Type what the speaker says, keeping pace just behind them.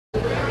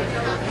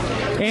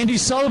Andy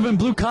Sullivan,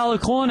 Blue Collar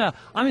Corner.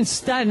 I'm in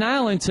Staten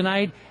Island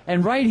tonight,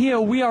 and right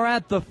here we are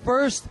at the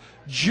first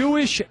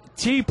Jewish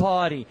Tea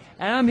Party.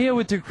 And I'm here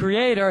with the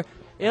creator,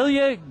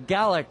 Ilya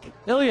Galak.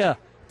 Ilya,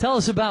 tell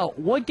us about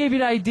what gave you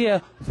the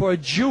idea for a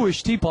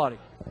Jewish Tea Party.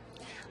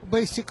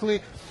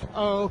 Basically,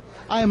 I'm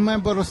a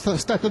member of the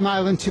Staten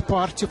Island Tea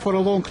Party for a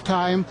long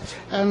time,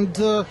 and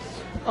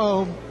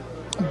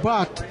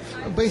but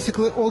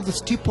basically all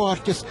these tea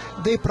parties,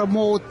 they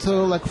promote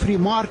like free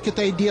market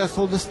ideas,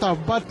 all the stuff,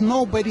 but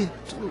nobody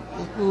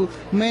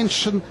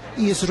mention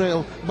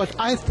Israel. But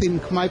I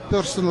think, my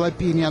personal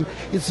opinion,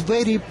 it's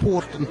very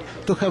important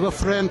to have a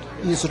friend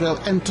Israel,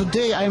 and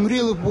today I'm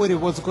really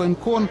worried what's going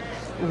on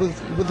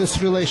with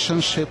this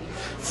relationship.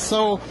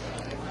 So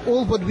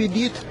all what we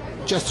did,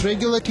 just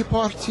regular tea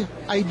party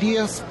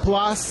ideas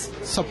plus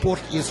support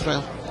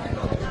Israel.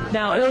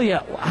 Now,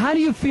 Ilya, how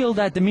do you feel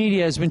that the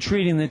media has been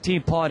treating the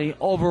Tea Party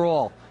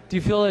overall? Do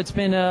you feel it's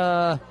been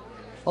a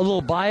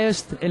little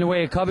biased in the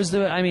way it covers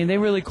it? I mean, they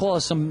really call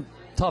us some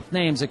tough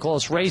names. They call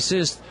us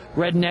racist,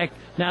 redneck.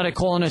 Now they're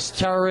calling us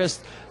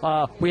terrorists.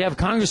 We have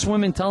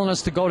congresswomen telling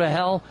us to go to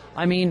hell.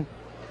 I mean,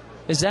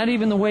 is that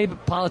even the way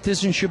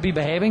politicians should be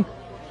behaving?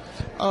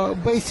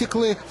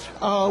 Basically,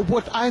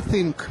 what I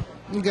think,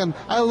 again,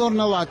 I learn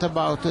a lot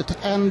about it,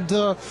 and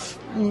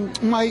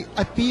my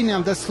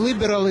opinion, that's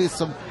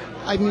liberalism.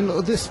 I mean,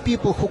 these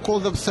people who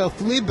call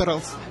themselves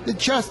liberals, they're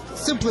just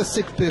simply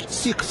sick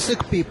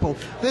people.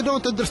 They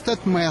don't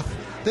understand math.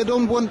 They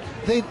don't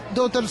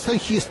understand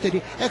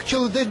history.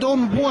 Actually, they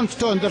don't want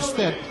to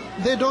understand.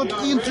 They don't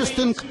interest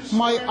in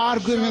my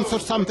arguments or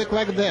something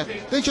like that.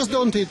 They just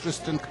don't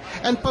interest in.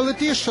 And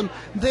politicians,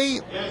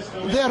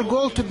 their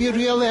goal to be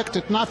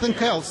re-elected, nothing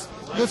else.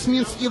 This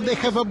means if they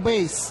have a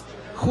base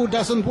who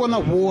doesn't want to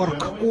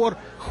work, or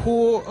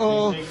who,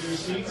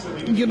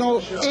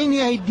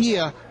 any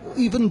idea,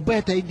 even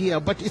bad idea,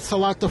 but it's a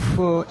lot of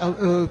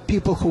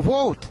people who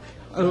vote,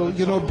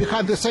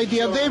 behind this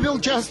idea, they will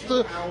just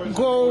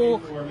go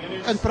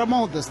and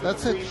promote this.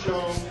 That's it.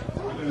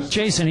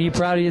 Jason, are you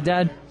proud of your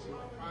dad?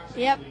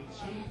 Yep.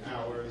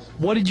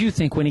 What did you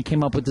think when he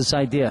came up with this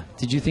idea?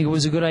 Did you think it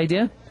was a good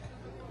idea?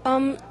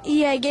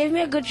 Yeah, it gave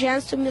me a good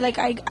chance to meet,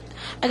 I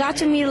got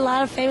to meet a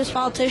lot of famous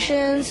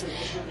politicians,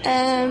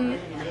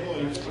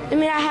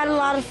 I had a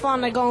lot of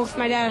fun, going with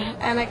my dad.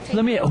 And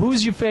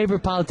who's your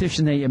favorite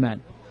politician that you met?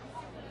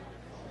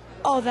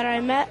 Oh, that I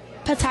met?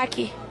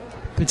 Pataki.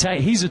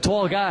 He's a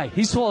tall guy.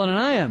 He's taller than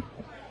I am.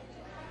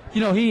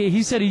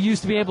 He said he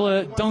used to be able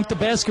to dunk the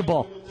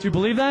basketball. Do you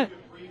believe that?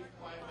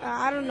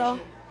 I don't know.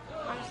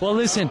 Well,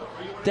 listen,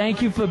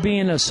 thank you for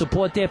being a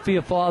support there for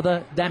your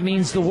father. That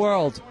means the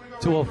world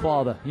to a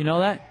father. You know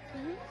that?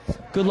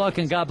 Mm-hmm. Good luck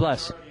and God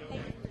bless.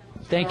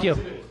 Thank you.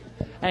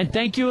 And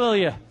thank you,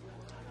 Ilya.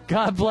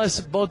 God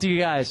bless both of you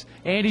guys.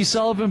 Andy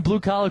Sullivan, Blue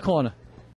Collar Corner.